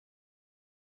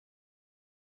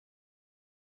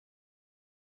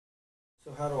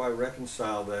So how do I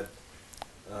reconcile that?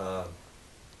 Uh,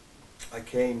 I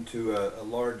came to a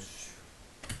large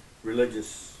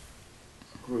religious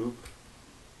group,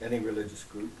 any religious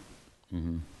group,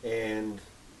 Hmm. and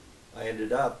I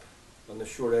ended up on the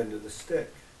short end of the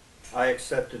stick. I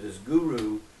accepted as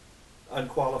guru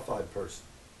unqualified person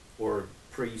or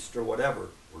priest or whatever.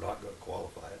 We're not going to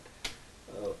qualify it.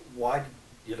 Why,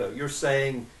 you're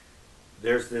saying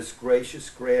there's this gracious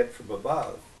grant from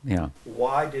above. Yeah.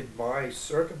 Why did my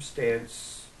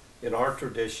circumstance in our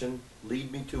tradition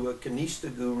lead me to a Kanishta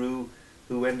guru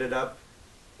who ended up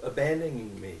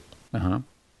abandoning me? Uh-huh.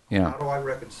 Yeah. How do I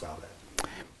reconcile that?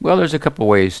 Well, there's a couple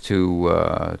ways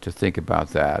to think about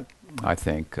that, I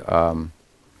think.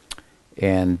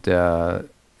 And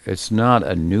it's not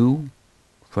a new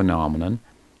phenomenon,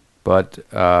 but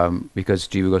because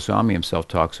Jiva Goswami himself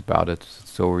talks about it,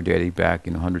 so we're dating back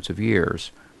hundreds of years,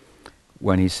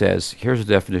 when he says, here's a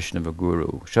definition of a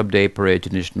guru. Shabde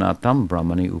parejanishnatam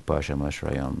brahmani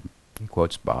upashamashrayam. He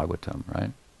quotes Bhagavatam,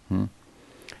 right? Hmm?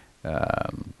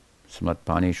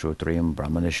 Smatpani shrotriyam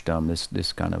brahmanishtam,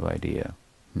 this kind of idea.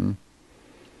 Hmm?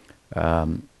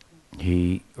 Um,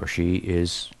 he or she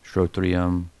is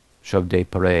shrotriyam shabde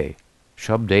pare.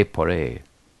 Shabde pare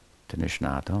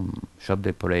tanishnatam.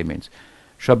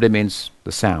 Shabde means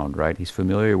the sound, right? He's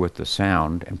familiar with the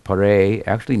sound, and pare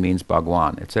actually means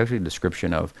Bhagwan. It's actually a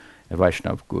description of a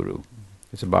Vaishnav guru.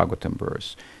 It's a Bhagavatam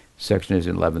verse. Section is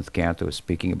in 11th canto,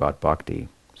 speaking about bhakti.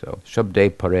 So,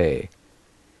 Shabde pare.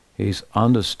 He's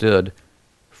understood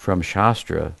from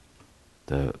Shastra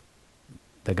the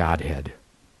Godhead,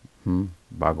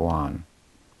 Bhagwan.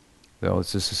 So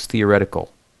this is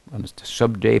theoretical.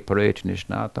 Shabde pare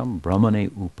nishnatam brahmane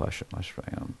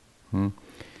upashamashrayam.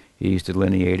 He's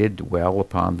delineated well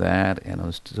upon that,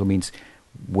 and so means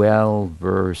well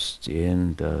versed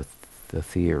in the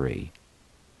theory,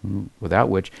 without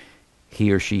which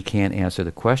he or she can't answer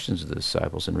the questions of the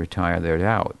disciples and retire their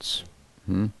doubts.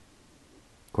 Of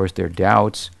course, their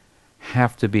doubts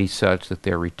have to be such that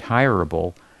they're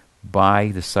retirable by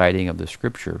the citing of the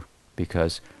scripture,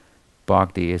 because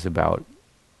bhakti is about,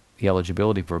 the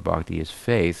eligibility for bhakti is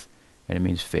faith, and it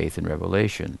means faith in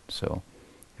revelation. So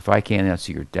if I can't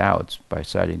answer your doubts by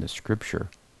citing the scripture,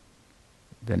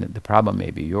 then the problem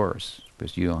may be yours,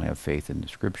 because you don't have faith in the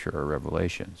scripture or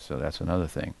revelation. So that's another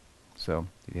thing. So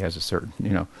it has a certain,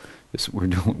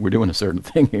 we're doing a certain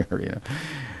thing here,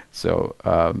 So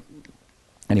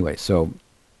anyway, so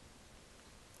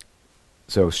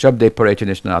Shabde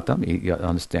Parechanishnatam, you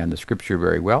understand the scripture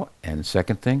very well. And the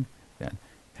second thing, then,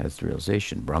 has the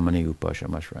realization, Brahmani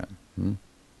Upashamashram.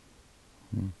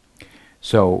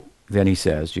 So then he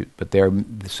says, but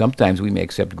sometimes we may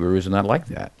accept gurus and not like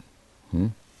that.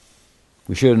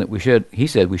 He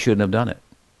said we shouldn't have done it.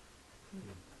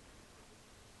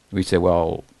 We say,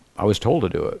 well, I was told to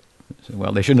do it. Say,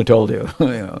 well, they shouldn't have told you.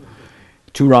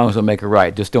 Two wrongs will make a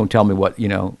right. Just don't tell me what,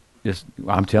 just,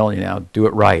 I'm telling you now, do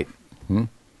it right. That's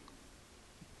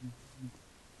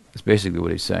basically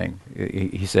what he's saying.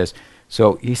 He says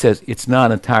it's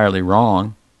not entirely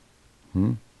wrong.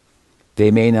 You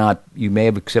may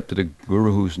have accepted a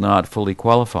guru who's not fully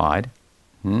qualified,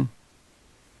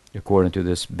 according to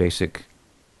this basic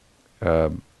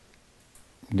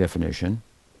definition.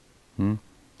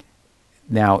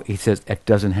 Now, he says it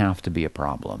doesn't have to be a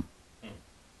problem.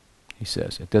 He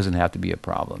says it doesn't have to be a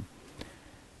problem.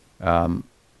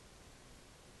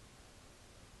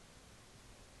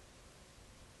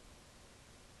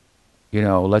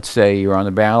 Let's say you're on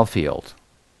the battlefield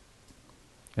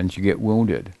and you get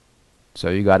wounded. So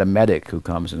you got a medic who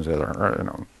comes and says,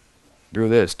 do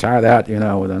this, tie that,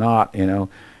 with a knot,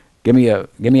 give me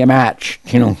a match,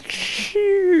 and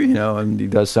he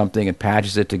does something and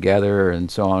patches it together and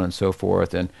so on and so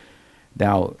forth. And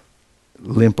now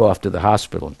limp off to the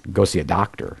hospital, go see a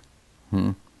doctor,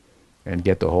 and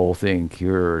get the whole thing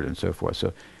cured and so forth.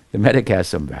 So the medic has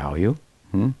some value.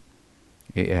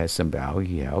 It has some value.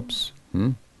 He helps.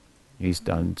 He's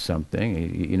done something,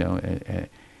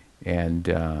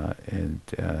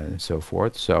 and so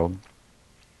forth. So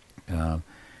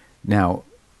now,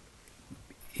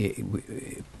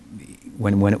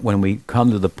 when we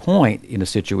come to the point in a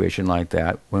situation like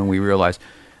that, when we realize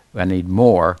I need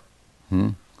more,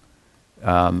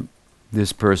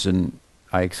 this person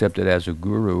I accepted as a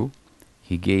guru.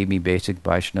 He gave me basic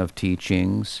Vaishnav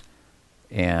teachings,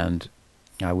 and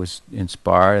I was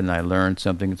inspired, and I learned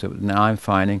something. So now I'm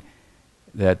finding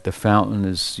that the fountain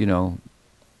is,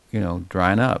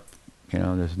 drying up.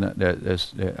 There's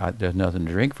nothing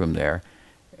to drink from there,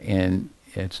 and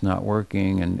it's not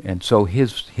working. And so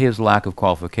his lack of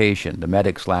qualification, the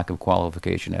medic's lack of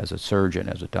qualification as a surgeon,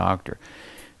 as a doctor,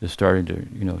 is starting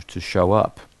to, to show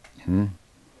up. Hmm?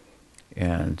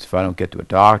 And if I don't get to a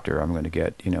doctor, I'm going to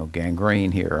get,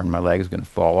 gangrene here, and my leg is going to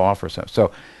fall off or something.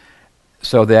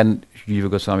 So then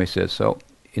Jiva Goswami says, so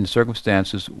in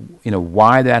circumstances,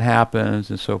 why that happens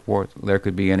and so forth, there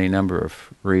could be any number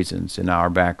of reasons in our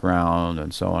background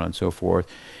and so on and so forth.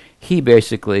 He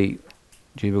basically,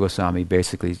 Jiva Goswami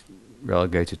basically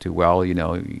relegates it to, well, you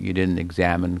didn't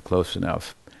examine close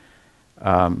enough.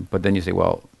 But then you say,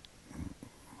 well,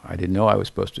 I didn't know I was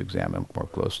supposed to examine more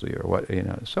closely, or what,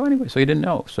 So anyway, so you didn't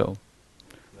know. So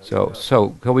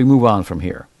we move on from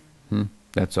here.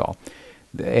 That's all.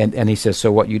 And he says,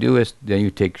 so what you do is then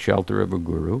you take shelter of a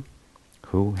guru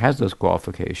who has those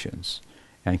qualifications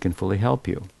and can fully help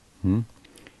you.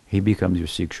 He becomes your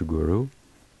Siksha guru,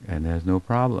 and there's no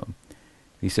problem.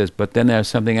 He says, but then there's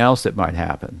something else that might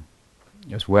happen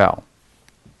as well.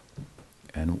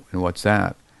 And what's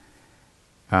that?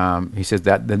 He says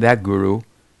that guru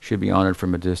should be honored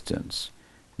from a distance.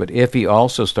 But if he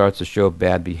also starts to show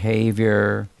bad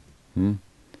behavior, and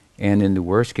in the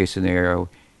worst case scenario,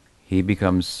 he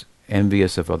becomes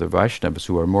envious of other Vaishnavas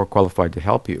who are more qualified to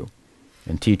help you,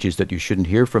 and teaches that you shouldn't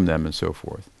hear from them and so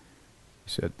forth.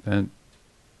 He said, and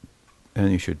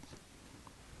you should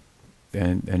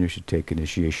take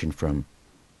initiation from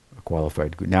a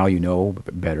qualified guru. Now you know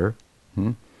better,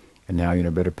 and now you're in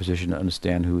a better position to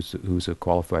understand who's a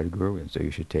qualified guru, and so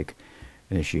you should take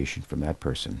initiation from that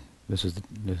person. This is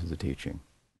the teaching.